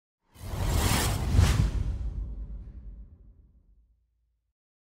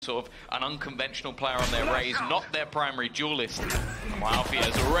sort of an unconventional player on their raise, not their primary duelist. Alfajer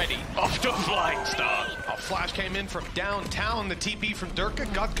is already off to a flying start. A flash came in from downtown. The TP from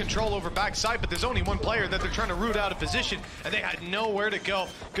Derke got control over backside, but there's only one player that they're trying to root out of position, and they had nowhere to go.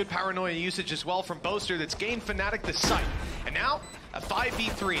 Good paranoia usage as well from Boaster that's gained FNATIC the site. And now, a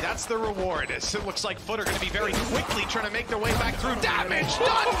 5v3, that's the reward. As it looks like FUT are going to be very quickly trying to make their way back through. Damage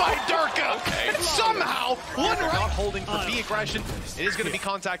done by Derke! Okay. And somehow, one round not holding for B aggression. It is going to be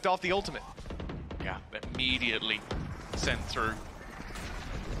contact off the ultimate. Yeah, immediately sent through.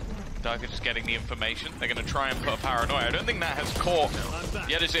 Derke just getting the information. They're going to try and put a paranoia. I don't think that has caught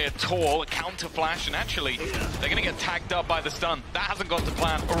yetujey at all. A counter flash, and actually, they're going to get tagged up by the stun. That hasn't gone to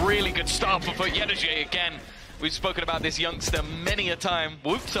plan. A really good start for yetujey again. We've spoken about this youngster many a time.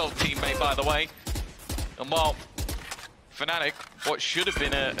 Woof's old teammate, by the way. And while FNATIC, what should have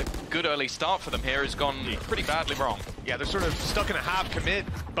been a good early start for them here, has gone pretty badly wrong. Yeah, they're sort of stuck in a half commit.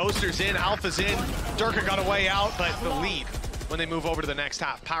 Boaster's in, Alpha's in. Derke got a way out, but the lead when they move over to the next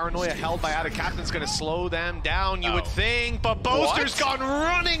half. Paranoia held by AtaKaptan's going to slow them down, you would think, but Boaster's gone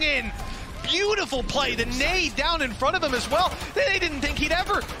running in. Beautiful play, the nade down in front of him as well. They didn't think he'd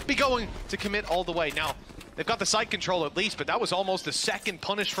ever be going to commit all the way. Now, they've got the site control at least, but that was almost the second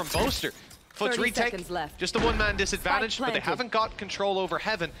punish from Boaster. FUT's retake, just a one-man disadvantage, but they haven't got control over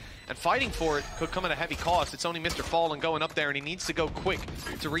Heaven, and fighting for it could come at a heavy cost. It's only MrFaliN going up there, and he needs to go quick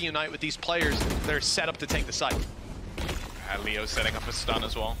to reunite with these players that are set up to take the site. Leo setting up a stun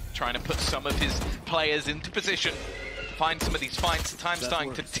as well, trying to put some of his players into position. Find some of these fights. Time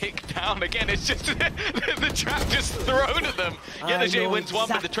starting to tick down again. It's just the trap just thrown at them. yetujey wins one,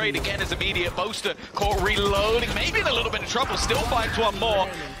 but the trade again is immediate. Boaster caught reloading, maybe in a little bit of trouble. Still finds one more,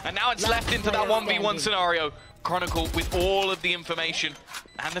 and now it's left into that 1v1 scenario. Chronicle with all of the information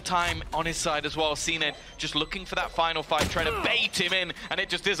and the time on his side as well. cNed just looking for that final fight, trying to bait him in, and it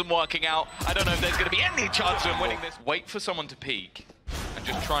just isn't working out. I don't know if there's going to be any chance of him winning this. Wait for someone to peek and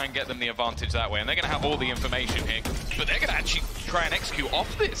just try and get them the advantage that way. And they're going to have all the information here, but they're going to actually try and execute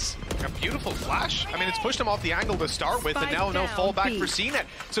off this. A beautiful flash. I mean, it's pushed him off the angle to start with, and now no fallback for cNed.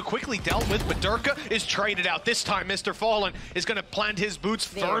 So quickly dealt with, but Derke is traded out. This time, MrFaliN is going to plant his boots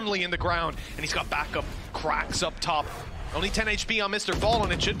firmly in the ground, and he's got backup qRaxs up top. Only 10 HP on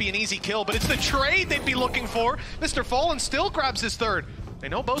MrFaliN. It should be an easy kill, but it's the trade they'd be looking for. MrFaliN still grabs his third. They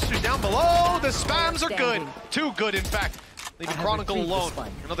know Boaster's down below. The spams are good. Too good, in fact. Leaving Chronicle alone.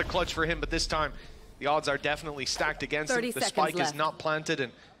 Another clutch for him, but this time the odds are definitely stacked against him. The spike is not planted,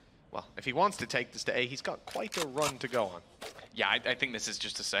 and, well, if he wants to take this to A, he's got quite a run to go on. Yeah, I think this is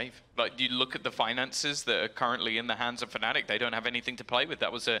just a save. Like, you look at the finances that are currently in the hands of FNATIC, they don't have anything to play with.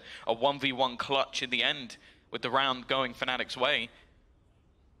 That was a 1v1 clutch in the end, with the round going FNATIC's way.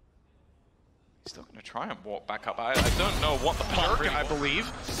 He's still going to try and walk back up. I don't know what the plan really I believe,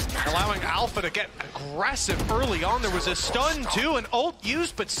 allowing Alpha to get aggressive early on. There was a stun too, an ult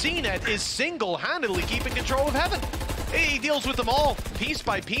used, but cNed is single-handedly keeping control of Heaven. He deals with them all, piece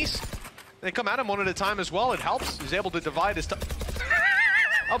by piece. They come at him one at a time as well. It helps. He's able to divide his time.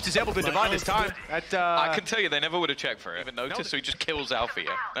 He's able to divide his time. I can tell you, they never would have checked for it. Even noticed, so he just kills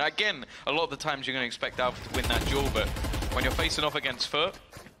Alfajer. And again, a lot of the times you're going to expect Alpha to win that duel, but when you're facing off against FUT,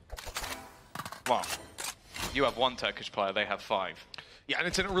 well, you have one Turkish player, they have 5. Yeah, and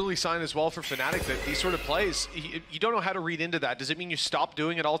it's an early sign as well for FNATIC that these sort of plays, you don't know how to read into that. Does it mean you stop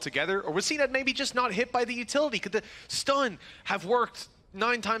doing it altogether? Or was cNed maybe just not hit by the utility? Could the stun have worked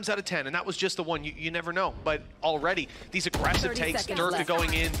 9 times out of 10, and that was just the one? You never know. But already, these aggressive takes, Derke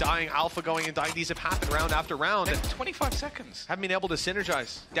going in, dying, Alpha going in, dying, these have happened round after round. And 25 seconds. Haven't been able to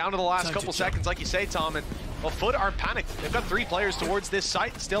synergize. Down to the last couple seconds, like you say, Tom, and well, FUT aren't panicked. They've got 3 players towards this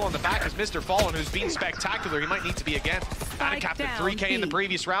site. Still on the back is MrFaliN, who's been spectacular. He might need to be again. AtaKaptan 3K in the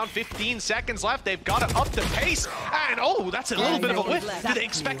previous round, 15 seconds left. They've got to up the pace, and oh, that's a little bit of a whiff. Do they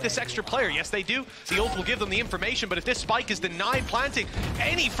expect this extra player? Yes, they do. The ult will give them the information, but if this spike is denied planting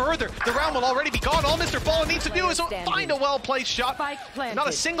any further, the round will already be gone. All MrFaliN needs to do is find a well-placed shot. Not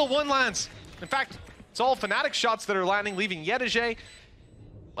a single one lands. In fact, it's all FNATIC shots that are landing, leaving yetujey,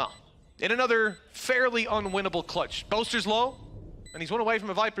 well, in another fairly unwinnable clutch. Boaster's low, and he's one away from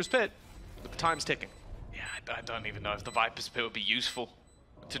a Viper's Pit, but the time's ticking. Yeah, I don't even know if the Viper's Pit would be useful.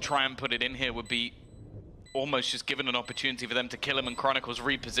 To try and put it in here would be almost just given an opportunity for them to kill him, and Chronicle's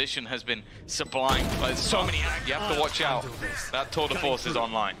reposition has been sublime. There's so many, you have to watch out. That tour de force is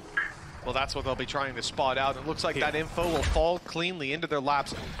online. Well, that's what they'll be trying to spot out. It looks like that info will fall cleanly into their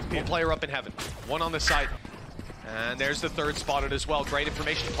laps. One player up in Heaven, one on the site. And there's the third spotted as well. Great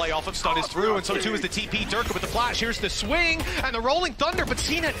information to play off of. Stun is through, and so too is the TP. Derke with the flash. Here's the swing and the rolling thunder, but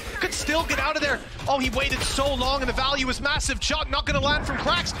cNed could still get out of there. Oh, he waited so long, and the value was massive. Shot not going to land from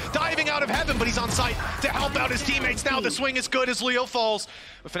qRaxs, diving out of heaven, but he's on site to help out his teammates. Now the swing is good as Leo falls.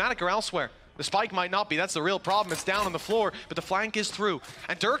 But FNATIC are elsewhere. The spike might not be, that's the real problem. It's down on the floor, but the flank is through.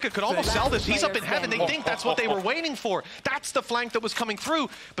 And Derke could almost sell this. He's up in heaven. They think that's what they were waiting for. That's the flank that was coming through.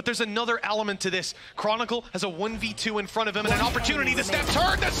 But there's another element to this. Chronicle has a 1v2 in front of him and an opportunity to step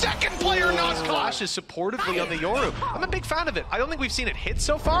turn. The second player not flashes supportively on the Yoru. I'm a big fan of it. I don't think we've seen it hit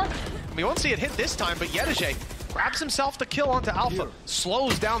so far. We won't see it hit this time, but yetujey grabs himself the kill onto Alpha.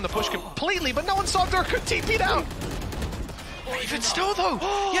 Slows down the push completely, but no one saw Derke TP'd out. Even still though,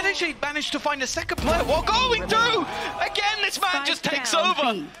 yetujey managed to find a second player while going through! Again, this man just takes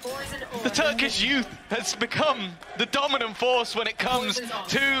over! The Turkish youth has become the dominant force when it comes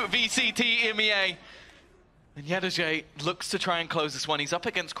to VCT EMEA. And yetujey looks to try and close this one. He's up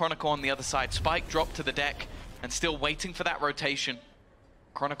against Chronicle on the other side. Spike dropped to the deck and still waiting for that rotation.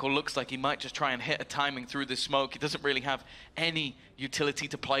 Chronicle looks like he might just try and hit a timing through this smoke. He doesn't really have any utility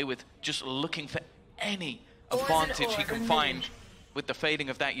to play with, just looking for any advantage he can find with the fading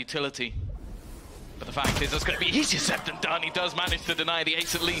of that utility. But the fact is, it's going to be easier said than done. He does manage to deny the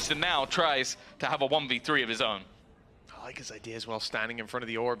ace at least, and now tries to have a 1v3 of his own. I like his idea as well, standing in front of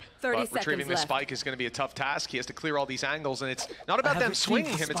the orb. But retrieving the spike is going to be a tough task. He has to clear all these angles, and it's not about them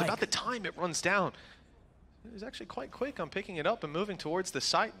swinging him, it's about the time it runs down. He's actually quite quick on picking it up and moving towards the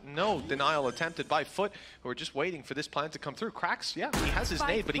site. No denial attempted by FUT, who are just waiting for this plan to come through. qRaxs, yeah, he has his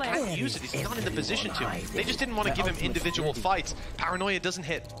nade, but he can't use it. He's not in the position to. They just didn't want to give him individual fights. Paranoia doesn't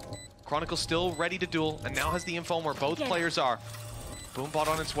hit. Chronicle still ready to duel, and now has the info on where both players are. Boombot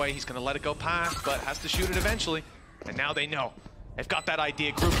on its way. He's going to let it go past, but has to shoot it eventually. And now they know. They've got that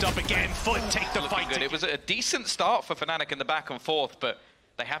idea grouped up again. FUT take the fight. It was a decent start for FNATIC in the back and forth, but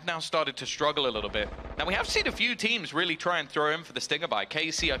they have now started to struggle a little bit. Now, we have seen a few teams really try and throw in for the stinger buy.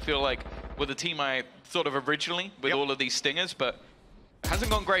 KC, I feel like, were the team I thought of originally with all of these stingers, but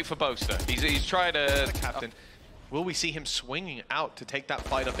hasn't gone great for Boaster. He's tried a captain. Will we see him swinging out to take that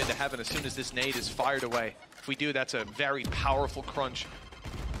fight up into heaven as soon as this nade is fired away? If we do, that's a very powerful crunch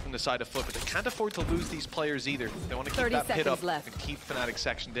from the side of FUT, but they can't afford to lose these players either. They want to keep that pit up and keep FNATIC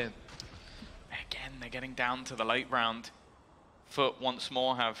sectioned in. Again, they're getting down to the late round. FUT once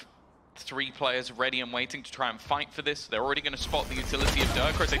more have 3 players ready and waiting to try and fight for this. They're already going to spot the utility of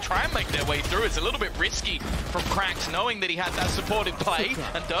Derke as they try and make their way through. It's a little bit risky from qRaxs, knowing that he had that supported play,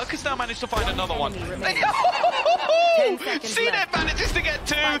 and Derke has now managed to find another one. cNed manages to get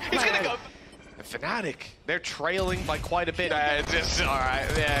 2. He's going to go. And FNATIC, they're trailing by quite a bit. Just all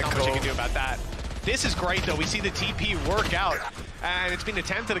right. Yeah, not much you can do about that. This is great, though. We see the TP work out, and it's been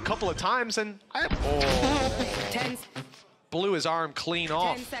attempted a couple of times, and blew his arm clean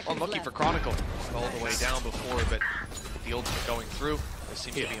off. Unlucky for Chronicle. All the way down before, but the ultimate going through. This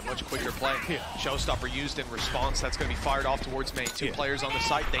seems to be a much quicker play. Showstopper used in response. That's going to be fired off towards main. 2 players on the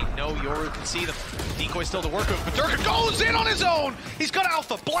site. They know Yoru can see them. Decoy still to work with, but Derke goes in on his own. He's got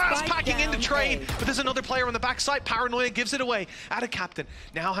Alpha. Blast packing into trade, but there's another player on the backside. Paranoia gives it away. AtaKaptan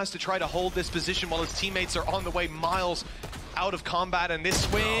now has to try to hold this position while his teammates are on the way miles out of combat, and this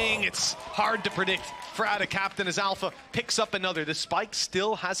swing, it's hard to predict for AtaKaptan as Alpha picks up another. The spike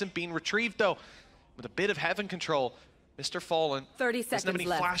still hasn't been retrieved, though. With a bit of heaven control, MrFaliN 30 seconds doesn't have any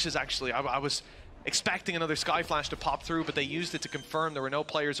left. flashes, actually. I was expecting another Sky Flash to pop through, but they used it to confirm there were no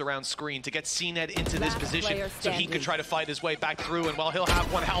players around screen to get cNed into this position so he could try to fight his way back through, and while he'll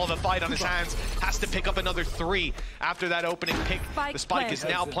have one hell of a fight on his hands, has to pick up another 3 after that opening pick. The spike is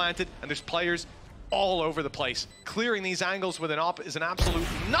now planted, and there's players all over the place. Clearing these angles with an op is an absolute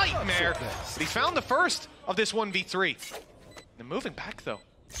nightmare. But he found the first of this 1v3. And moving back, though,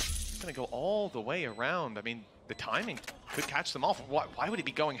 he's going to go all the way around. I mean, the timing could catch them off. Why would he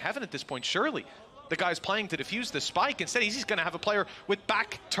be going heaven at this point? Surely the guy's playing to defuse the spike. Instead, he's going to have a player with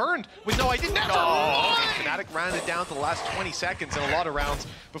back turned with no idea. FNATIC ran it down to the last 20 seconds in a lot of rounds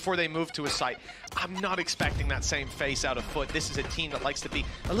before they moved to a site. I'm not expecting that same face out of FUT. This is a team that likes to be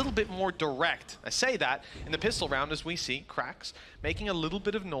a little bit more direct. I say that in the pistol round as we see qRaxs making a little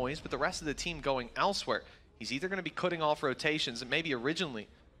bit of noise, but the rest of the team going elsewhere. He's either going to be cutting off rotations and maybe originally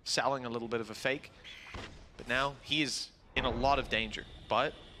selling a little bit of a fake, but now he is in a lot of danger.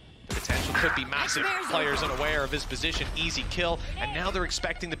 But the potential could be massive. Players unaware of his position, easy kill, and now they're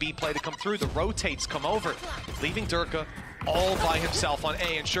expecting the B play to come through. The rotates come over, leaving Derke all by himself on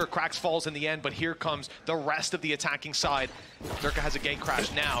A, and sure, qRaxs falls in the end, but here comes the rest of the attacking side. Derke has a gate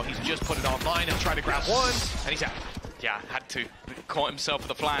crash now. He's just put it online and tried to grab one, and he's out. Yeah, had to. Caught himself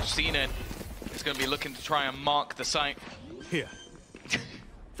with a flash. cNed is going to be looking to try and mark the site. Here.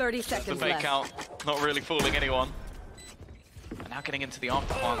 30 seconds The fake left. out, not really fooling anyone. And now getting into the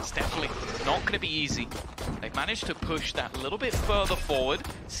after plants, definitely not going to be easy. They've managed to push that a little bit further forward.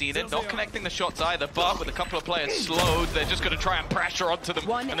 cNed not connecting the shots either, but with a couple of players slowed, they're just going to try and pressure onto them.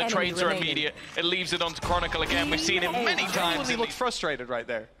 And the trades are immediate. It leaves it onto Chronicle again. We've seen him many times. He looked frustrated right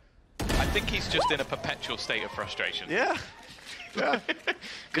there. I think he's just in a perpetual state of frustration. Yeah. Yeah.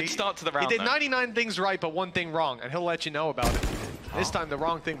 Good start to the round. He did though. 99 things right, but one thing wrong, and he'll let you know about it. This time, the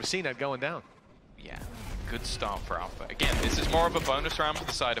wrong thing was cNed going down. Yeah, good start for Alpha. Again, this is more of a bonus round for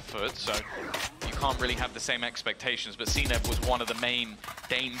the side of FUT, so you can't really have the same expectations, but cNed was one of the main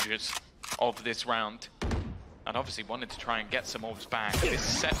dangers of this round. And obviously wanted to try and get some orbs back. This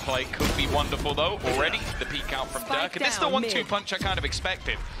set play could be wonderful though. Already the peek out from Derke. This is the 1-2 punch I kind of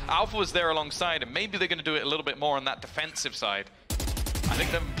expected. Alpha was there alongside, and maybe they're going to do it a little bit more on that defensive side. I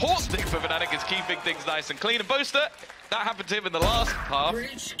think the important thing for FNATIC is keeping things nice and clean. And Boaster, that happened to him in the last half.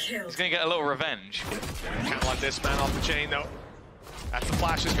 He's going to get a little revenge. Can't let this man off the chain though. As the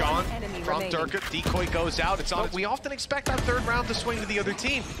flash is gone from Derke, decoy goes out. It's on. We often expect our third round to swing to the other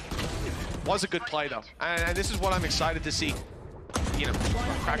team. Was a good play though, and this is what I'm excited to see. You know,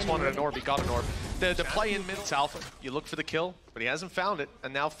 cRaxs wanted an orb, he got an orb. The play in mid's Alpha, you look for the kill, but he hasn't found it,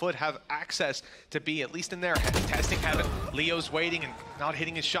 and now FUT have access to be at least in their testing heaven. Leo's waiting and not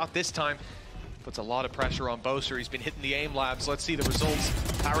hitting his shot this time. Puts a lot of pressure on Boaster. He's been hitting the aim labs. Let's see the results.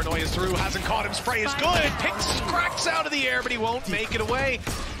 Paranoia's through, hasn't caught him. Spray is good. Picks cRaxs out of the air, but he won't make it away.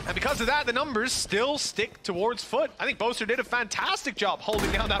 And because of that, the numbers still stick towards FUT. I think Boaster did a fantastic job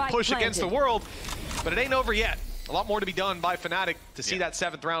holding down that push against the world, but it ain't over yet. A lot more to be done by FNATIC to see that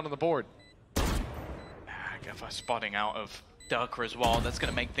 7th round on the board. A spotting out of Derke as well. That's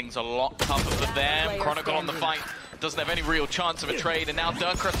going to make things a lot tougher for them. Chronicle on the fight. Doesn't have any real chance of a trade, and now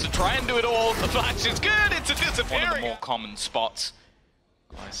Derke has to try and do it all. The flash is good. It's a disappearing. One of the more common spots.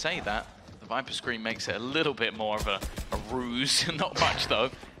 When I say that, the Viper screen makes it a little bit more of a ruse. Not much though.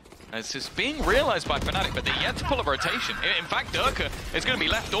 It's just being realized by FNATIC, but they're yet to pull a rotation. In fact, Derke is going to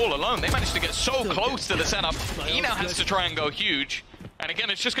be left all alone. They managed to get so close to the setup. He now has to try and go huge. And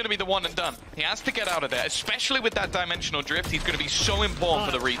again, it's just going to be the one and done. He has to get out of there, especially with that dimensional drift. He's going to be so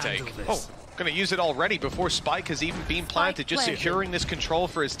important for the retake. Oh, going to use it already before Spike has even been planted, just securing this control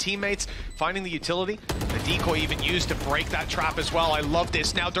for his teammates, finding the utility. The decoy even used to break that trap as well. I love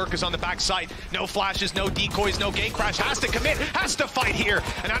this. Now Derke is on the backside. No flashes, no decoys, no gate crash. Has to commit, has to fight here.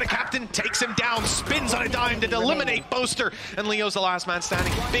 And AtaKaptan takes him down, spins on a dime to eliminate Boaster. And Leo's the last man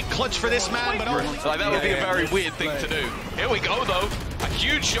standing. Big clutch for this man, but only... Like, that would be a very weird thing to do. Here we go, though. A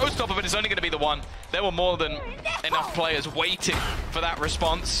huge showstopper, but it's only going to be the one. There were more than enough players waiting for that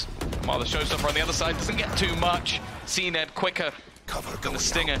response. While the showstopper on the other side doesn't get too much. cNed quicker than the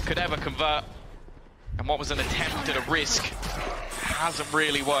Stinger could ever convert. And what was an attempt at a risk hasn't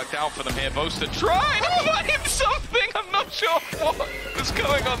really worked out for them here. Boaster trying to find something. I'm not sure what was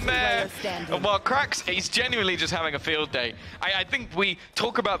going on there. And while cRaxs, he's genuinely just having a field day. I think we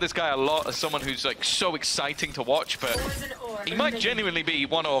talk about this guy a lot as someone who's like so exciting to watch, but he might genuinely be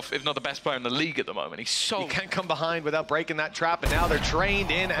one of, if not the best player in the league at the moment. He's so... He can't come behind without breaking that trap, and now they're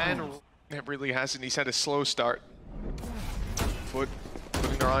trained in, and it really hasn't. He's had a slow start. FUT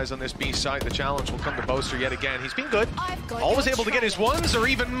putting their eyes on this B side. The challenge will come to Boaster yet again. He's been good. Always able to get his ones, or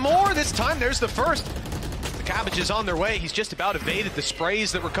even more this time. There's the first. The cabbage is on their way. He's just about evaded the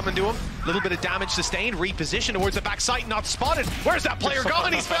sprays that were coming to him. A little bit of damage sustained. Repositioned towards the backside. Not spotted. Where's that player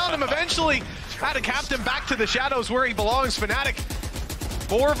gone? He's found him eventually. AtaKaptan back to the shadows where he belongs. FNATIC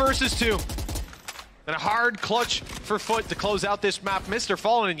 4 versus 2. And a hard clutch for FUT to close out this map.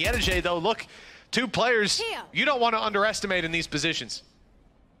 MrFaliN and yetujey, though, look, 2 players you don't want to underestimate in these positions.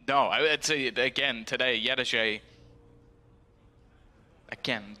 No, I'd say, again, today, yetujey,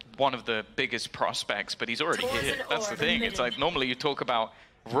 again, one of the biggest prospects, but he's already here. That's the thing. It's like, normally you talk about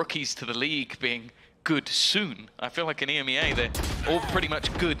rookies to the league being good soon. I feel like in EMEA, they're all pretty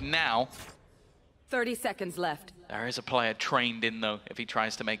much good now. 30 seconds left. There is a player trained in, though, if he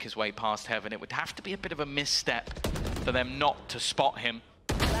tries to make his way past heaven. It would have to be a bit of a misstep for them not to spot him.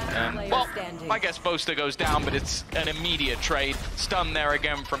 Well, I guess Boaster goes down, but it's an immediate trade. Stun there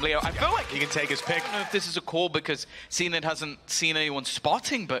again from Leo. I feel like he can take his pick. I don't know if this is a call because cNed hasn't seen anyone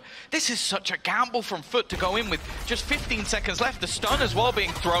spotting, but this is such a gamble from FUT to go in with just 15 seconds left. The stun as well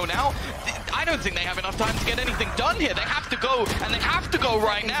being thrown out. I don't think they have enough time to get anything done here. They have to go, and they have to go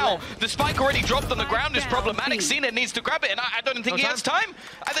right now. The spike already dropped on the ground is problematic. cNed needs to grab it, and I don't think he has time.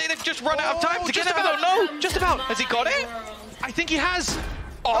 I think they've just run out of time to get it. I don't know. Just about. Has he got it? I think he has.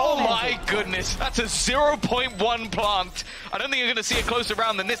 Oh my goodness, that's a 0.1 plant. I don't think you're going to see a closer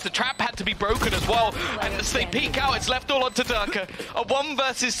round than this. The trap had to be broken as well. And as they peek out, it's left all onto Derke. A 1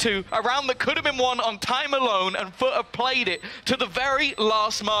 versus 2, a round that could have been won on time alone, and FUT have played it to the very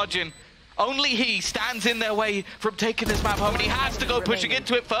last margin. Only he stands in their way from taking this map home, and he has to go pushing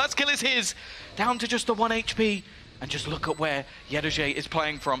into it. First kill is his, down to just the 1 HP. And just look at where yetujey is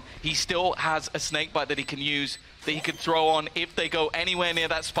playing from. He still has a snake bite that he can use, that he can throw on if they go anywhere near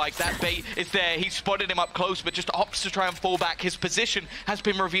that spike. That bait is there. He spotted him up close, but just opts to try and fall back. His position has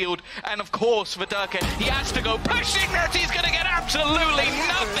been revealed. And of course, for Derke, he has to go pushing that. He's going to get absolutely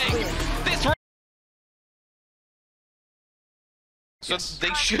nothing. This so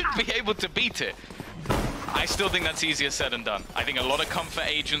they should be able to beat it. I still think that's easier said than done. I think a lot of comfort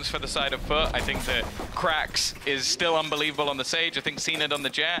agents for the side of FUT. I think that qRaxs is still unbelievable on the Sage. I think cNed on the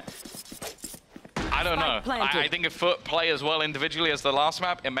Jet. I don't know. I think if FUT play as well individually as the last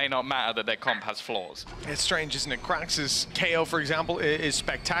map, it may not matter that their comp has flaws. It's strange, isn't it? qRaxs' KO, for example, is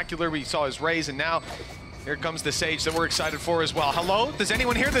spectacular. We saw his raise, and now here comes the Sage that we're excited for as well. Hello? Does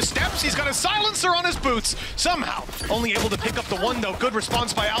anyone hear the steps? He's got a silencer on his boots. Somehow, only able to pick up the 1, though. Good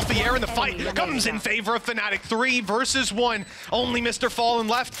response by Alfajer, and the fight comes in favor of FNATIC. 3 versus 1. Only MrFaliN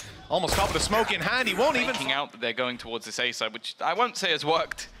left. Almost caught with a smoke in hand. He won't even... Making out that they're going towards this A side, which I won't say has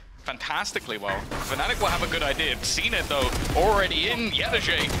worked fantastically well. FNATIC will have a good idea. cNed, though, already in.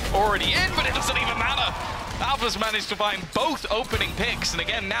 yetujey already in, but it doesn't even matter. Alpha's managed to find both opening picks, and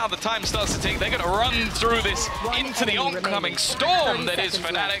again, now the time starts to tick. They're going to run through this into the oncoming storm that is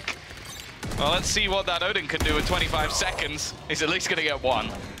FNATIC. Well, let's see what that Odin can do in 25 seconds. He's at least going to get 1.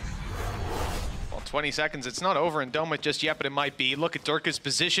 Well, 20 seconds, it's not over and done with just yet, but it might be. Look at Derke's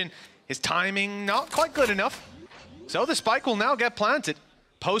position. His timing, not quite good enough. So the spike will now get planted.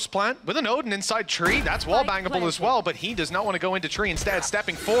 Post-plant with an Odin inside tree. That's wall-bangable as well, but he does not want to go into tree. Instead,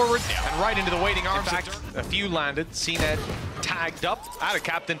 stepping forward and right into the waiting arms. In fact, a few landed. cNed tagged up.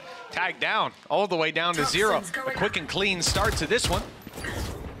 AtaKaptan tagged down, all the way down to 0. A quick and clean start to this one.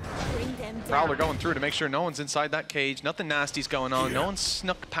 Prowler going through to make sure no one's inside that cage. Nothing nasty's going on. No one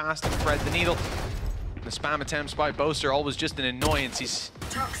snuck past and thread the needle. The spam attempts by Boaster, always just an annoyance. He's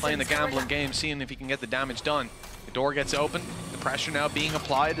playing the gambling game, seeing if he can get the damage done. The door gets open. The pressure now being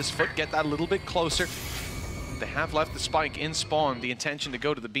applied as FUT get that a little bit closer. They have left the spike in spawn, the intention to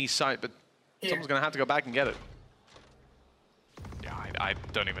go to the B site, but someone's going to have to go back and get it. Yeah, I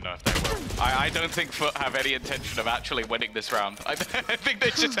don't even know if they will. I don't think FUT have any intention of actually winning this round. I think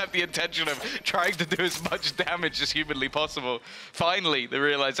they just have the intention of trying to do as much damage as humanly possible. Finally, the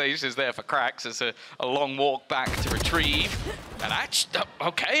realization is there for qRaxs. It's a long walk back to retrieve. And actually,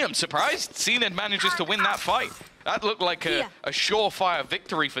 okay, I'm surprised cNed manages to win that fight. That looked like a surefire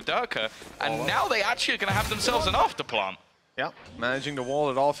victory for Derke. And now they actually are going to have themselves an after plant. Yeah, managing to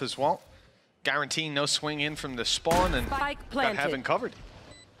wall it off as well. Guaranteeing no swing in from the spawn, and got heaven covered.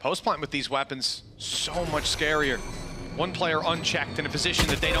 Post plant with these weapons, so much scarier. One player unchecked in a position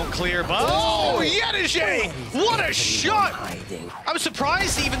that they don't clear, but oh, yetujey! What a shot! I was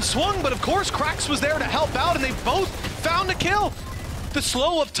surprised he even swung, but of course qRaxs was there to help out, and they both found a kill. The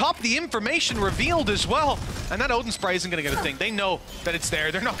slow up top, the information revealed as well. And that Odin spray isn't going to get a thing. They know that it's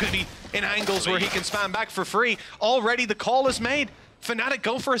there. They're not going to be in angles where he can spam back for free. Already the call is made. FNATIC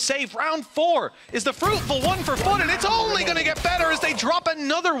go for a save. Round 4 is the fruitful one for FUT, and it's only going to get better as they drop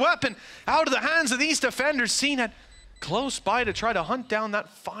another weapon out of the hands of these defenders. cNed close by to try to hunt down that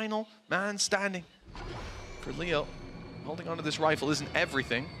final man standing. For Leo, holding onto this rifle isn't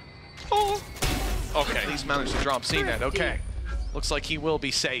everything. Oh, okay. He's managed to drop cNed. Okay. Looks like he will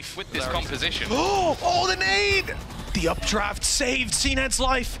be safe. With this composition. Oh, the nade! The updraft saved cNed's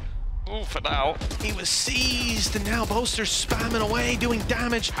life. Ooh, for now. He was seized, and now Boaster's spamming away, doing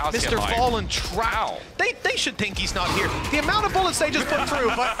damage. MrFaliN trapped. They should think he's not here. The amount of bullets they just put through,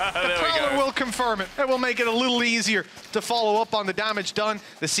 but the Prowler will confirm it. It will make it a little easier to follow up on the damage done.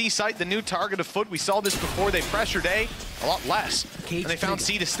 The C site, the new target of FUT. We saw this before. They pressured A a lot less, and they found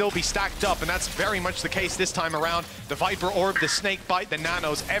C to still be stacked up, and that's very much the case this time around. The Viper Orb, the Snake Bite, the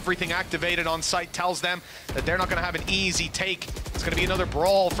Nanos, everything activated on site tells them that they're not going to have an easy take. It's going to be another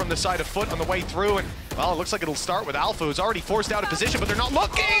brawl from the side of FUT on the way through, and well, it looks like it'll start with Alpha, who's already forced out of position, but they're not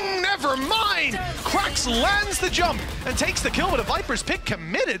looking. Never mind. qRaxs lands the jump and takes the kill with a Viper's pick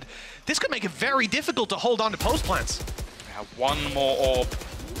committed. This could make it very difficult to hold on to post plants. Now one more orb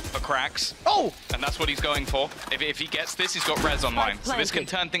for qRaxs. Oh! And that's what he's going for. If he gets this, he's got res online. So this can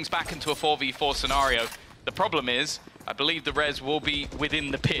turn things back into a 4v4 scenario. The problem is, I believe the res will be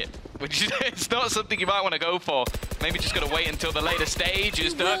within the pit, which is not something you might want to go for. Maybe just going to wait until the later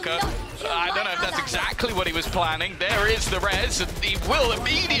stages. Derke, I don't know if that's exactly what he was planning. There is the res, and he will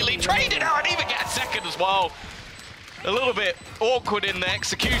immediately trade it out and even get a second as well. A little bit awkward in the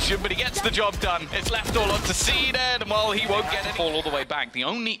execution, but he gets the job done. It's left all up to cNed, and while he won't get it all the way back. The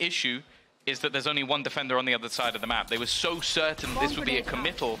only issue is that there's only one defender on the other side of the map. They were so certain this would be a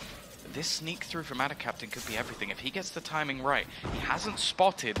committal. This sneak through from AtaKaptan could be everything. If he gets the timing right, he hasn't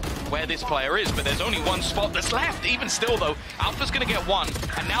spotted where this player is, but there's only one spot that's left. Even still, though, Alpha's going to get one,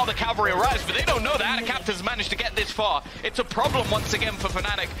 and now the cavalry arrives, but they don't know that AtaKaptan's managed to get this far. It's a problem once again for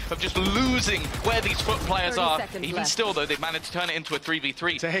FNATIC of just losing where these FUT players are. Even still, though, they've managed to turn it into a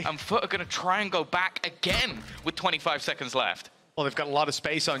 3v3, and FUT are going to try and go back again with 25 seconds left. Well, they've got a lot of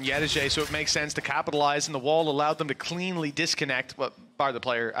space on yetujey, so it makes sense to capitalize, and the wall allowed them to cleanly disconnect, well, bar the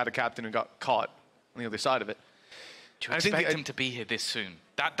player AtaKaptan who got caught on the other side of it. Do you expect him to be here this soon?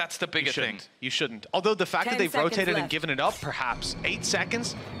 That's the bigger thing. You shouldn't. Although the fact that they've rotated and given it up, perhaps. 8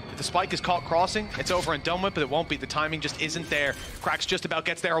 seconds. If the spike is caught crossing, it's over and done with, but it won't be. The timing just isn't there. qRaxs just about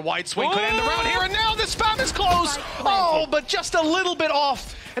gets there. A wide swing could end the round here, and now the spam is close. Oh, but just a little bit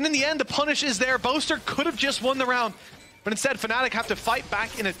off. And in the end, the punish is there. Boaster could have just won the round. But instead, FNATIC have to fight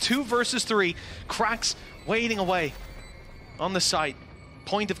back in a 2 versus 3. qRaxs waiting away on the site.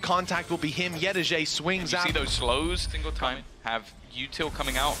 Point of contact will be him. yetujey swings out. You see those slows single time have util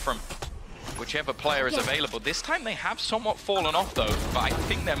coming out from whichever player is available. This time they have somewhat fallen off though, but I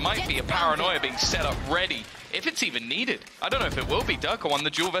think there might be a paranoia being set up ready, if it's even needed. I don't know if it will be. Derke won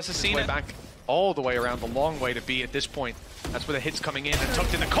the duel versus cNed. Back all the way around, the long way to be at this point. That's where the hit's coming in and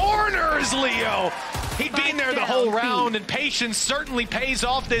tucked in the corners, Leo! He'd been there the whole round, and patience certainly pays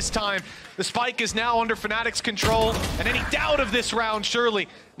off this time. The spike is now under FNATIC's control, and any doubt of this round, surely,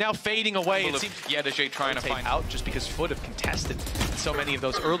 now fading away. It seems yetujey trying to find out just because FUT have contested so many of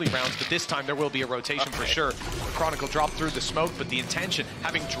those early rounds, but this time there will be a rotation for sure. Chronicle dropped through the smoke, but the intention,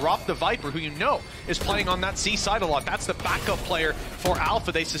 having dropped the Viper, who you know is playing on that C side a lot, that's the backup player for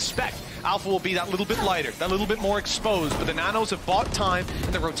Alpha. They suspect Alpha will be that little bit lighter, that little bit more exposed, but the Nanos have bought time,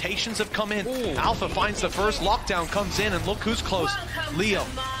 and the rotations have come in. Ooh. Alpha finds the first lockdown, comes in, and look who's close. Leo,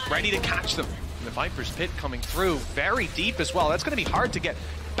 ready to catch them. And the Viper's pit coming through, very deep as well. That's going to be hard to get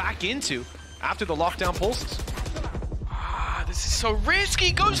back into after the lockdown pulses. Ah, this is so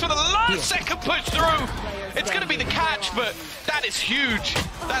risky. Goes for the last second push through. It's going to be the catch, but that is huge.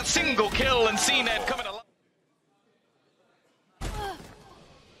 That single kill and cNed coming alive.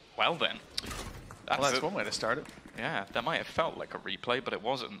 Well then. That's one way to start it. Yeah, that might have felt like a replay, but it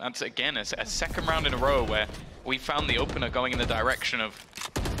wasn't. That's, again, a second round in a row where we found the opener going in the direction of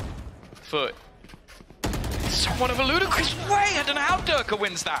FUT. It's somewhat of a ludicrous way. I don't know how Derke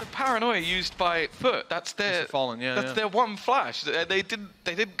wins that. The paranoia used by FUT, that's their their one flash. They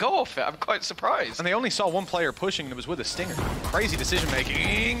didn't go off it. I'm quite surprised. And they only saw one player pushing, and it was with a stinger. Crazy decision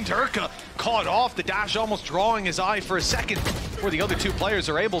making. Derke caught off the dash, almost drawing his eye for a second, where the other 2 players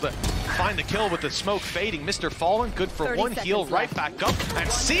are able to find the kill with the smoke fading. MrFaliN, good for 1 heal, right back up, and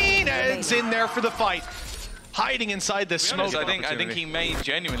cNed's in there for the fight. Hiding inside the smoke. I think he may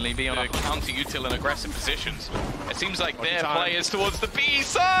genuinely be on a counter-util and aggressive positions. It seems like their players towards the B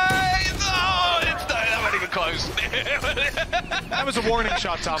side. Oh, that wasn't even close. That was a warning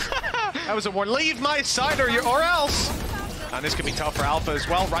shot, Tom. That was a warning. Leave my side or else. And this could be tough for Alpha as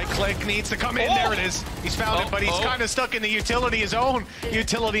well. Right click needs to come in. There it is. He's found it, but he's kind of stuck in the utility. His own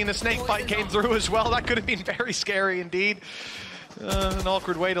utility, and the snake bite came through as well. That could have been very scary indeed. An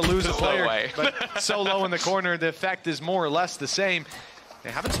awkward way to lose a player, but so low in the corner, the effect is more or less the same. They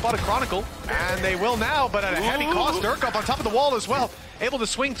haven't spotted Chronicle, and they will now, but at a heavy cost. Derke up on top of the wall as well, able to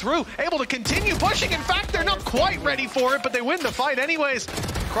swing through, able to continue pushing. In fact, they're not quite ready for it, but they win the fight anyways.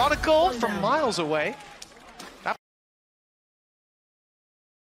 Chronicle from miles away.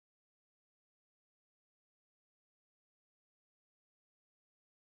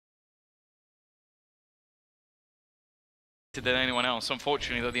 Than anyone else.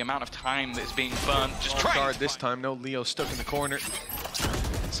 Unfortunately, though, the amount of time that's being burnt, just trying this time. No Leo stuck in the corner.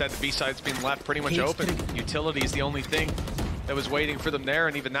 Instead, the B-side's been left pretty much open. Utility is the only thing that was waiting for them there,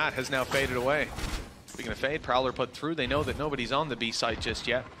 and even that has now faded away. Speaking of fade, Prowler put through. They know that nobody's on the B-side just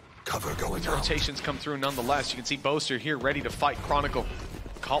yet. Cover going down. Rotations come through nonetheless. You can see Boaster here ready to fight Chronicle.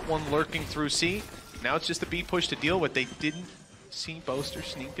 Caught one lurking through C. Now it's just the B push to deal with. They didn't see Boaster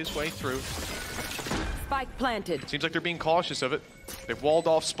sneak his way through. Spike planted. Seems like they're being cautious of it. They've walled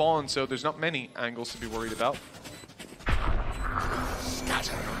off spawn, so there's not many angles to be worried about.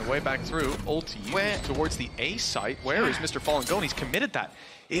 Scatter. The way back through, ulti used towards the A site. Where is MrFaliN going? He's committed that.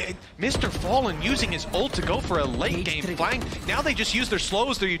 MrFaliN using his ult to go for a late game flank. Now they just use their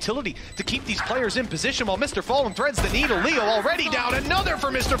slows, their utility, to keep these players in position while MrFaliN threads the needle. Leo already down. Another for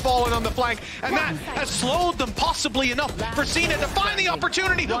MrFaliN on the flank. And that has slowed them possibly enough for cNed to find the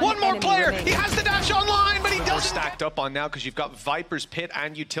opportunity. One more player. He has the dash online, but he doesn't. Stacked up on now because you've got Viper's Pit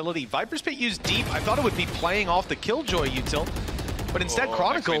and utility. Viper's Pit used deep. I thought it would be playing off the Killjoy util. But instead,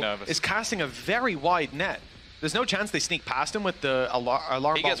 Chronicle is casting a very wide net. There's no chance they sneak past him with the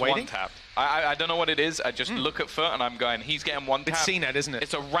alarm he bot gets waiting. One tap. I don't know what it is. I just look at FUT and I'm going, he's getting one tap. It's cNed, isn't it?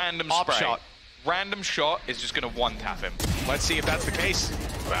 It's a random spray. Shot. Random shot is just going to one tap him. Let's see if that's the case.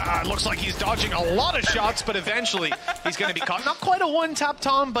 It looks like he's dodging a lot of shots, but eventually he's going to be caught. Not quite a one tap,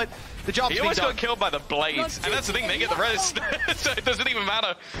 Tom, but the job's being done. He always got killed by the blades, and that's the thing, they get the rest. So it doesn't even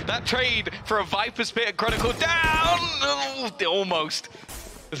matter. That trade for a Viper's Pit and Chronicle down! Oh, almost.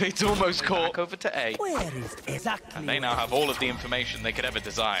 It's almost caught. Back over to A. Where is exactly? And they now have all of the information they could ever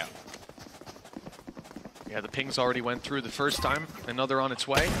desire. Yeah, the pings already went through the first time. Another on its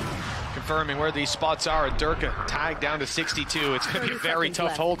way. Confirming where these spots are. Derke tagged down to 62. It's going to be a very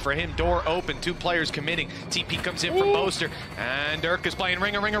tough hold for him. Door open. Two players committing. TP comes in from Boaster. And Derke's playing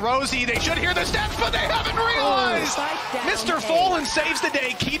Ring a Rosie. They should hear the steps, but they haven't realized. MrFaliN saves the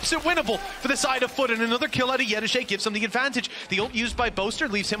day. Keeps it winnable for the side of FUT. And another kill out of yetujey gives them the advantage. The ult used by Boaster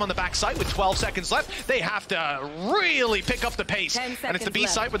leaves him on the back side with 12 seconds left. They have to really pick up the pace. And it's the B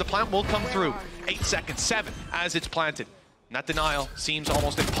site where the plant will come through. 8 seconds. 7 as it's planted. And that denial seems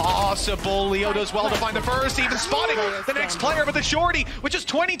almost impossible. Leo does well to find the first, even spotting the next player, but the shorty, with just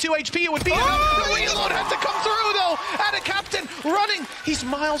 22 HP, it would be enough. The reload has to come through, though. AtaKaptan running. He's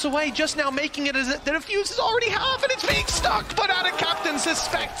miles away, just now making it as the defuse is already half, and it's being stuck, but AtaKaptan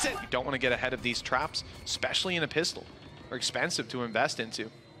suspects it. You don't want to get ahead of these traps, especially in a pistol. They're expensive to invest into.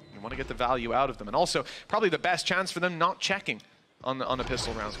 You want to get the value out of them, and also probably the best chance for them not checking on the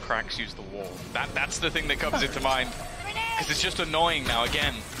pistol rounds. cRaxs use the wall. That's the thing that comes into mind. Because it's just annoying now.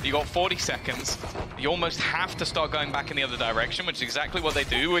 Again, you got 40 seconds. You almost have to start going back in the other direction, which is exactly what they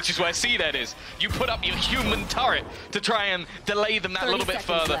do, which is where cNed is. You put up your human turret to try and delay them that little bit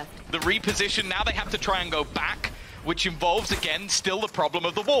further. Left. The reposition, now they have to try and go back, which involves, again, still the problem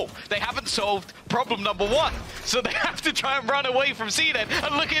of the wall. They haven't solved problem number 1, so they have to try and run away from cNed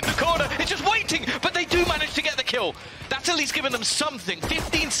and look in the corner. It's just waiting, but they do manage to get the kill. That's at least given them something.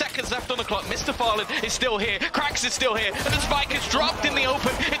 15 seconds left on the clock. MrFaliN is still here. cRaxs is still here, and the spike is dropped in the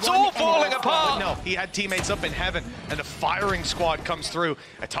open. It's all falling apart. No, he had teammates up in heaven, and a firing squad comes through.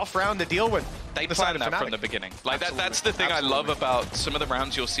 A tough round to deal with. They planned that from the beginning. Like that's the thing I love about some of the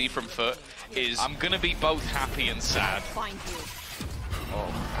rounds you'll see from FUT is I'm gonna be both happy and sad.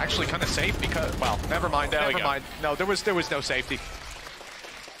 Oh, actually kind of safe because, well, never mind. Never mind. No, there was no safety.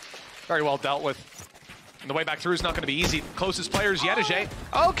 Very well dealt with. And the way back through is not going to be easy. Closest player is yetujey.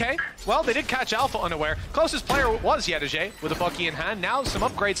 Okay, well, they did catch Alpha unaware. Closest player was yetujey with a Bucky in hand. Now some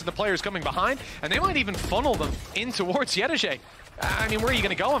upgrades to the players coming behind, and they might even funnel them in towards yetujey. I mean, where are you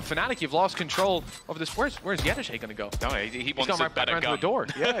going to go on FNATIC? You've lost control over this. Where's yetujey going to go? No, he wants a better gun. The door.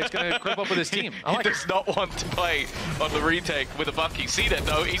 Yeah, he's going to grip up with his team. He does not want to play on the retake with a Bucky. cNed,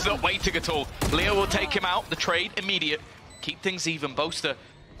 though, he's not waiting at all. Leo will take him out. The trade, immediate. Keep things even. Boaster.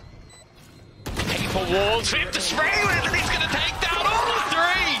 Paper walls for him to spray with, and he's going to take down all 3!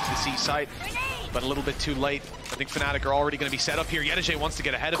 The C site, but a little bit too late. I think FNATIC are already going to be set up here. yetujey wants to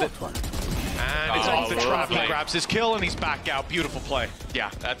get ahead of it. And it's off the trap. He grabs his kill, and he's back out. Beautiful play. Yeah,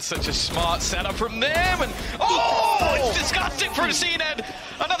 that's such a smart setup from them. And it's disgusting from cNed.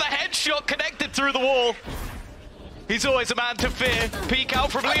 Another headshot connected through the wall. He's always a man to fear. Peek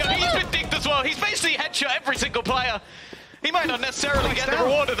out from Leo. He's been dicked as well. He's basically headshot every single player. He might not necessarily get the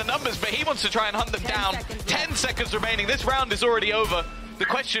reward of the numbers, but he wants to try and hunt them down. 10 seconds remaining. This round is already over. The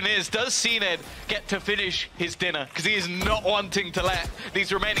question is, does cNed get to finish his dinner? Because he is not wanting to let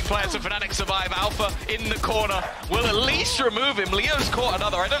these remaining players of FNATIC survive. Alpha in the corner will at least remove him. Leo's caught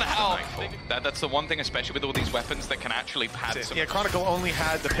another. I don't know how. That's the one thing, especially with all these weapons, that can actually pad some. Yeah, Chronicle only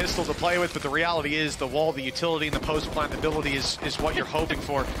had the pistol to play with, but the reality is the wall, the utility, and the post-plant ability is what you're hoping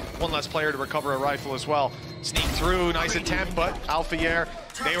for. One less player to recover a rifle as well. Sneak through, nice attempt, but Alfajer,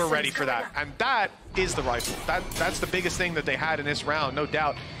 they were ready for that. And that is the rifle. That's the biggest thing that they had in this round, no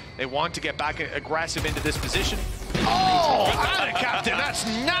doubt. They want to get back aggressive into this position. Oh, AtaKaptan, that's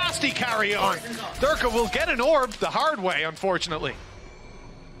nasty carry on. Derke will get an orb the hard way, unfortunately.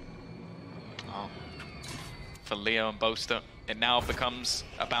 Oh. For Leo and Boaster, it now becomes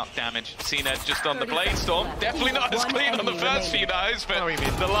about damage. cNed just on the blade storm. Definitely not as clean on the first few dives, but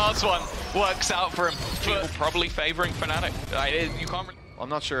the last one works out for him. Probably favoring FNATIC. You can't. I'm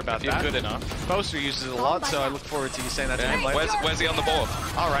not sure about You're that. good enough. Boaster uses it a lot, so I look forward to you saying that to him later. Where's he on the board?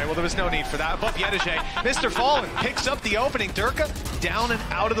 All right, well, there was no need for that. But yetujey, MrFaliN picks up the opening. Derke down and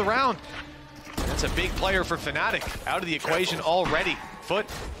out of the round. That's a big player for FNATIC. Out of the equation already. FUT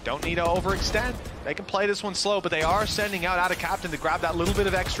don't need to overextend. They can play this one slow, but they are sending out AtaKaptan to grab that little bit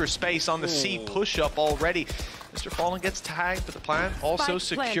of extra space on the C push-up already. MrFaliN gets tagged, but the plan also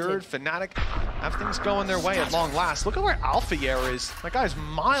secured. FNATIC have things going their way at long last. Look at where Alfajer is. That guy's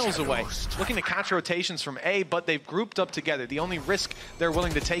miles away, looking to catch rotations from A, but they've grouped up together. The only risk they're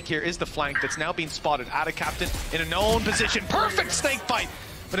willing to take here is the flank that's now being spotted. AtaKaptan in a known position. Perfect snake fight,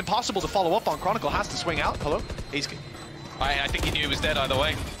 but impossible to follow up on. Chronicle has to swing out. Hello? I think he knew he was dead either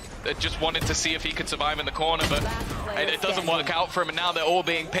way. Just wanted to see if he could survive in the corner, but it doesn't work out for him, and now they're all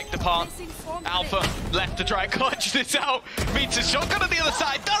being picked apart. Alpha left to try and clutch this out. Meets a shotgun on the other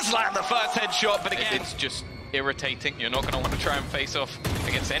side, does land the first headshot, but again, it's just irritating. You're not going to want to try and face off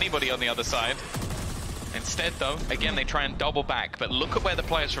against anybody on the other side. Instead, though, again, they try and double back, but look at where the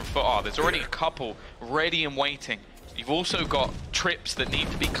players from FUT are. There's already a couple ready and waiting. You've also got trips that need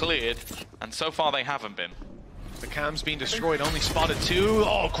to be cleared, and so far they haven't been. The cam's being destroyed, only spotted 2.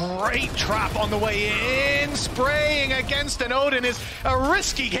 Oh, great trap on the way in. Spraying against an Odin is a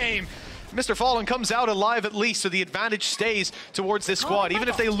risky game. MrFaliN comes out alive at least, so the advantage stays towards this squad. Even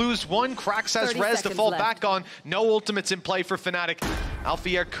if they lose one, qRaxs has res to fall back on. No ultimates in play for FNATIC.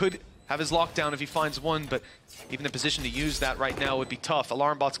 Alfajer could have his lockdown if he finds one, but even in position to use that right now would be tough.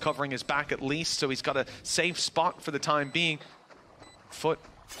 Alarmbot's covering his back at least, so he's got a safe spot for the time being. FUT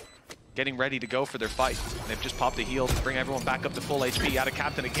getting ready to go for their fight. They've just popped a heal to bring everyone back up to full HP.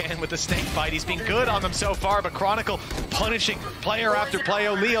 AtaKaptan again with the snake fight. He's been good on them so far, but Chronicle punishing player after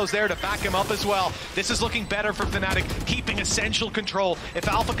player. Leo's there to back him up as well. This is looking better for FNATIC, keeping essential control. If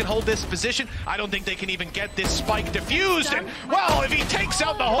Alpha can hold this position, I don't think they can even get this spike diffused. And, well, if he takes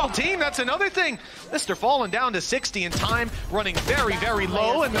out the whole team, that's another thing. MrFaliN down to 60 in time, running very, very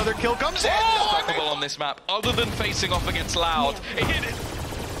low. Another kill comes in. Unstoppable on this map, other than facing off against Loud.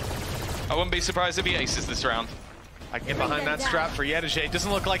 I wouldn't be surprised if he aces this round. I can get behind that strap for yetujey.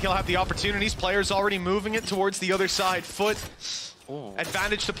 Doesn't look like he'll have the opportunities. Players already moving it towards the other side. FUT,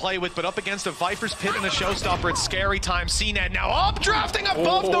 advantage to play with, but up against a Viper's Pit and a Showstopper, it's scary time. cNed now updrafting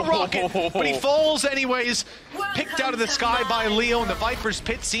above the rocket, but he falls anyways. Picked out of the sky by Leo, and the Viper's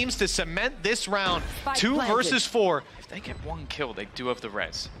Pit seems to cement this round. 2 versus 4. If they get one kill, they do have the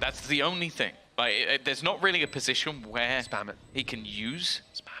res. That's the only thing. Like, there's not really a position where he can use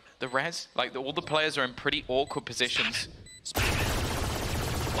the res. Like, all the players are in pretty awkward positions.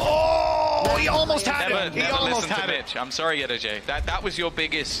 Oh, he almost had it. He almost had it. I'm sorry, yetujey. That was your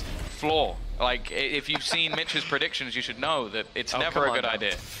biggest flaw. Like, if you've seen Mitch's predictions, you should know that it's never a good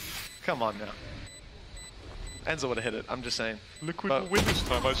idea. Come on now. Enzo would have hit it, I'm just saying. Liquid will win this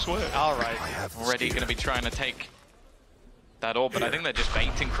time, I swear. All right. Already going to be trying to take that ult, but I think they're just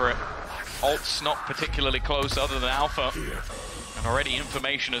baiting for it. Ult's not particularly close other than Alpha. And already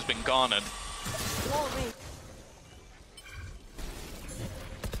information has been garnered.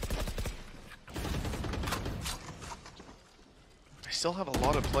 They still have a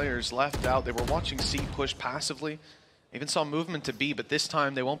lot of players left out. They were watching C push passively. Even saw movement to B, but this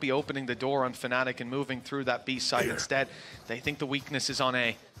time they won't be opening the door on FNATIC and moving through that B site. Instead, they think the weakness is on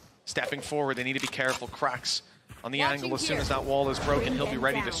A. Stepping forward, they need to be careful. qRaxs on the angle. As soon as that wall is broken, he'll be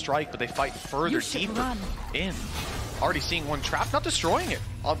ready to strike, but they fight further deeper in. Already seeing one trap, not destroying it.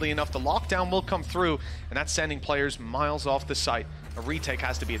 Oddly enough, the lockdown will come through, and that's sending players miles off the site. A retake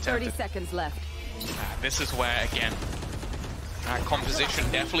has to be attempted. 30 seconds left. This is where, again, that composition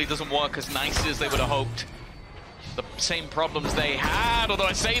definitely doesn't work as nicely as they would have hoped. The same problems they had, although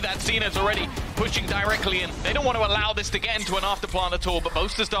I say that cNed's already pushing directly in. They don't want to allow this to get into an afterplant at all, but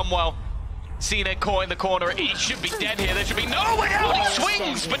Boaster's done well. cNed caught in the corner. He should be dead here. There should be no way out. He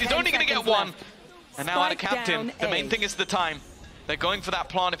swings, but he's only going to get one. And now AtaKaptan, the main thing is the time. They're going for that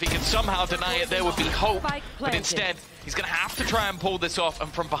plant. If he can somehow deny it, there would be hope. But instead, he's going to have to try and pull this off. And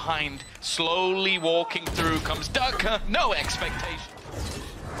from behind, slowly walking through, comes Derke. No expectation.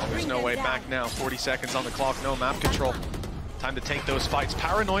 Oh, there's no way back now. 40 seconds on the clock, no map control. Time to take those fights.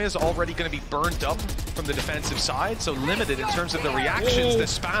 Paranoia is already going to be burned up from the defensive side, so limited in terms of the reactions. The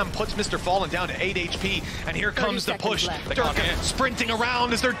spam puts MrFaliN down to 8 HP, and here comes the push. Derke sprinting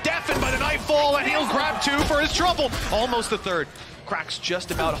around as they're deafened by the nightfall, and he'll grab 2 for his trouble. Almost the third. qRaxs just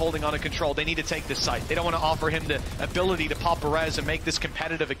about holding on to control. They need to take this site. They don't want to offer him the ability to pop a res and make this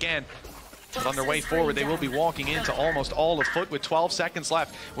competitive again. But on their way forward, they will be walking into almost all of FUT with 12 seconds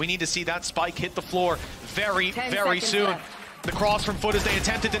left. We need to see that spike hit the floor very, very soon. The cross from FUT as they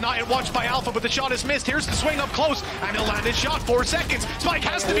attempt to deny it. Watched by Alpha, but the shot is missed. Here's the swing up close, and he'll land his shot. 4 seconds. Spike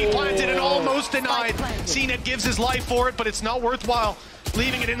has to be planted and almost denied. cNed gives his life for it, but it's not worthwhile.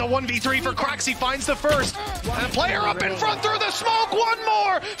 Leaving it in the 1v3 for qRaxs. He finds the first. And a player up in front through the smoke. One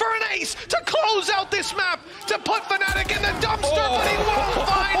more for an ace to close out this map, to put FNATIC in the dumpster, but he won't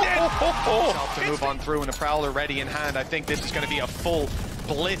find it. To move on through and a Prowler ready in hand. I think this is going to be a full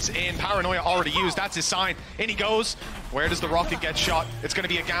blitz in. Paranoia already used. That's his sign. In he goes. Where does the rocket get shot? It's going to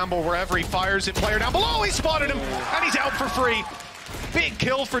be a gamble wherever he fires it. Player down below. He spotted him, and he's out for free. Big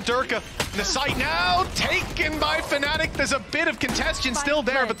kill for Derke. The site now taken by FNATIC. There's a bit of congestion still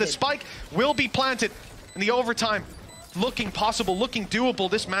there, but the spike will be planted. In the overtime, looking possible, looking doable.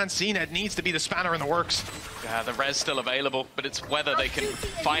 This man cNed needs to be the spanner in the works. Yeah, the res still available, but it's whether they can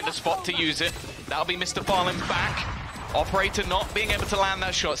find a spot to use it. That'll be MrFaliN back. Operator not being able to land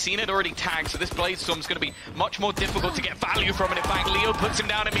that shot. cNed already tagged, so this Blade Storm's going to be much more difficult to get value from it. In fact, Leo puts him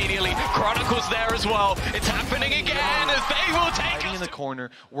down immediately. Chronicle's there as well. It's happening again as they will take us. In the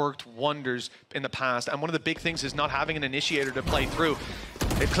corner worked wonders in the past, and one of the big things is not having an initiator to play through.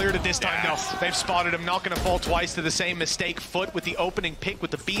 They've cleared it this time, though. They've spotted him, not going to fall twice to the same mistake. FUT with the opening pick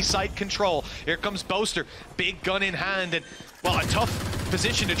with the B site control. Here comes Boaster, big gun in hand, and well, a tough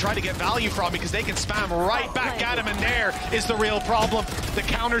position to try to get value from because they can spam right back at him, and there is the real problem. The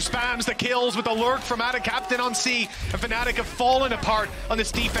counter spams, the kills with the lurk from AtaKaptan on C, and FNATIC have fallen apart on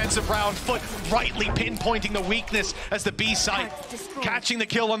this defensive round. FUT rightly pinpointing the weakness as the B site, catching the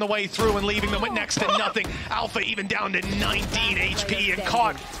kill on the way through and leaving them with next to nothing. Alpha even down to 19 HP and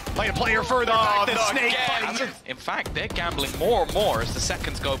caught by a player further back. The snake fight. In fact, they're gambling more and more as the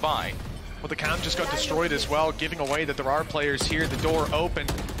seconds go by. Well, the cam just got destroyed as well, giving away that there are players here. The door open.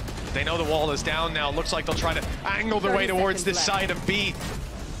 They know the wall is down now. Looks like they'll try to angle their way towards this side of B.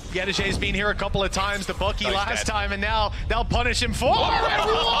 yetujey's been here a couple of times, the Bucky last time, and now they'll punish him for it.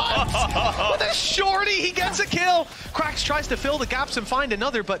 With a shorty, he gets a kill. qRaxs tries to fill the gaps and find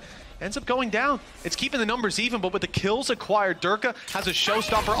another, but ends up going down. It's keeping the numbers even, but with the kills acquired, Derke has a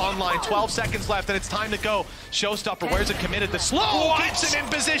showstopper online. 12 seconds left, and it's time to go. Showstopper, where's it committed? The slow keeps him in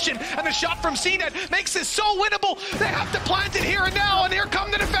position, and the shot from cNed makes this so winnable. They have to plant it here and now, and here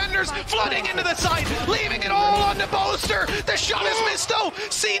come the defenders, flooding into the site, leaving it all on the Boaster. The shot is missed, though.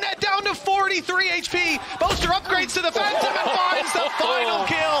 cNed down to 43 HP. Boaster upgrades to the Phantom and finds the final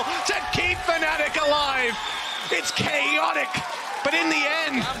kill to keep FNATIC alive. It's chaotic. But in the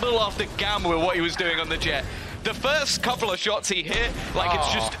end, gamble after gamble with what he was doing on the jet. The first couple of shots he hit, like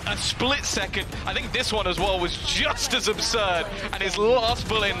it's just a split second. I think this one as well was just as absurd. And his last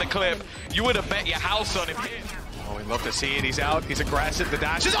bullet in the clip, you would have bet your house on him. Oh, we'd love to see it. He's out. He's aggressive. The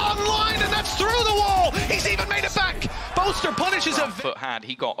dash is online, and that's through the wall. He's even made it back. Boaster punishes him. FUT had,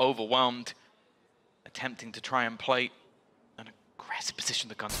 he got overwhelmed, attempting to try and play an aggressive position.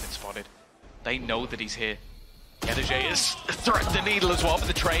 The gun's been spotted. They know that he's here. yetujey is threatened the needle as well for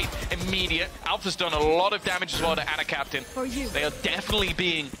the trade. Immediate. Alpha's done a lot of damage as well to AtaKaptan. They are definitely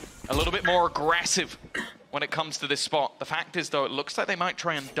being a little bit more aggressive when it comes to this spot. The fact is, though, it looks like they might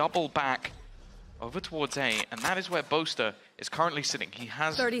try and double back over towards A, and that is where Boaster is currently sitting. He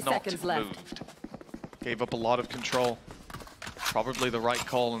has 30 not seconds moved. left. Gave up a lot of control. Probably the right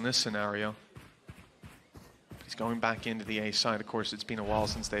call in this scenario. He's going back into the A side. Of course, it's been a while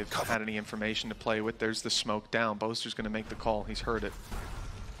since they've had any information to play with. There's the smoke down. Boaster's going to make the call. He's heard it.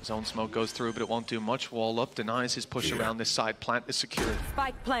 His own smoke goes through, but it won't do much. Wall up, denies his push around this side. Plant is secured.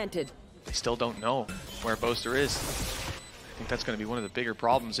 Spike planted. They still don't know where Boaster is. I think that's going to be one of the bigger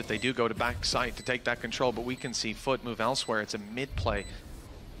problems if they do go to back side to take that control, but we can see FUT move elsewhere. It's a mid play.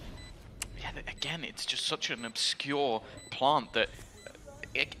 Yeah, again, it's just such an obscure plant that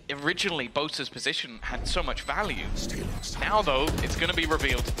originally Boaster's position had so much value. Now, though, it's going to be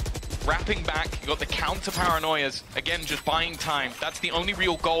revealed. Wrapping back, you got the counter paranoias. Again, just buying time. That's the only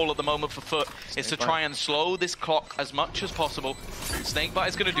real goal at the moment for FUT, is to try and slow this clock as much as possible. Snakebite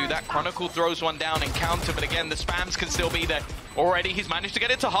is going to do that. Chronicle throws one down in counter, but again, the spams can still be there. Already, he's managed to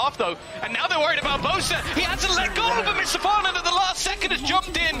get it to half, though. And now they're worried about Boaster. He hasn't let go of him. MrFaliN at the last second has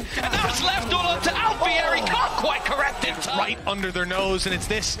jumped in. And now it's left all up to Alfajer. He can't quite correct it. Right under their nose, and it's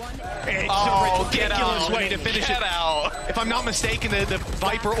this. It's a ridiculous way to finish it. If I'm not mistaken, the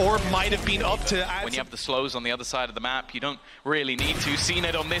Viper orb might have been up to add. When you have the slows on the other side of the map, you don't really need to.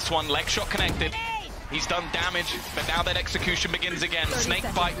 cNed on this one, leg shot connected. He's done damage, but now that execution begins again.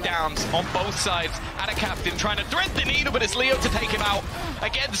 Snakebite downs on both sides. AtaKaptan trying to thread the needle, but it's Leo to take him out.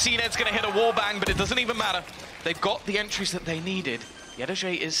 Again, cNed's going to hit a wall bang, but it doesn't even matter. They've got the entries that they needed.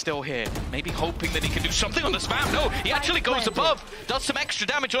 yetujey is still here, maybe hoping that he can do something on the spam. No, he actually goes above, does some extra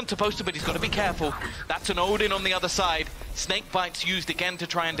damage onto Boaster, but he's got to be careful. That's an Odin on the other side. Snake bites used again to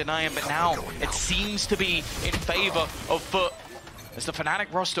try and deny him, but now it seems to be in favor of FUT, as the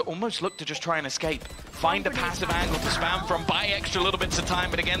Fnatic roster almost look to just try and escape. Find a passive angle to spam from, buy extra little bits of time,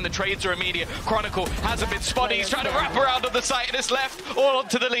 but again, the trades are immediate. Chronicle hasn't been spotted. He's trying to wrap around on the site and it's left all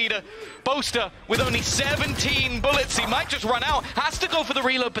onto the leader. Boaster with only 17 bullets. He might just run out. Has to go for the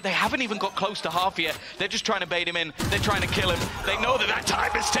reload, but they haven't even got close to half yet. They're just trying to bait him in. They're trying to kill him. They know that that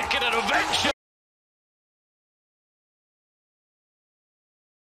time is ticking, and eventually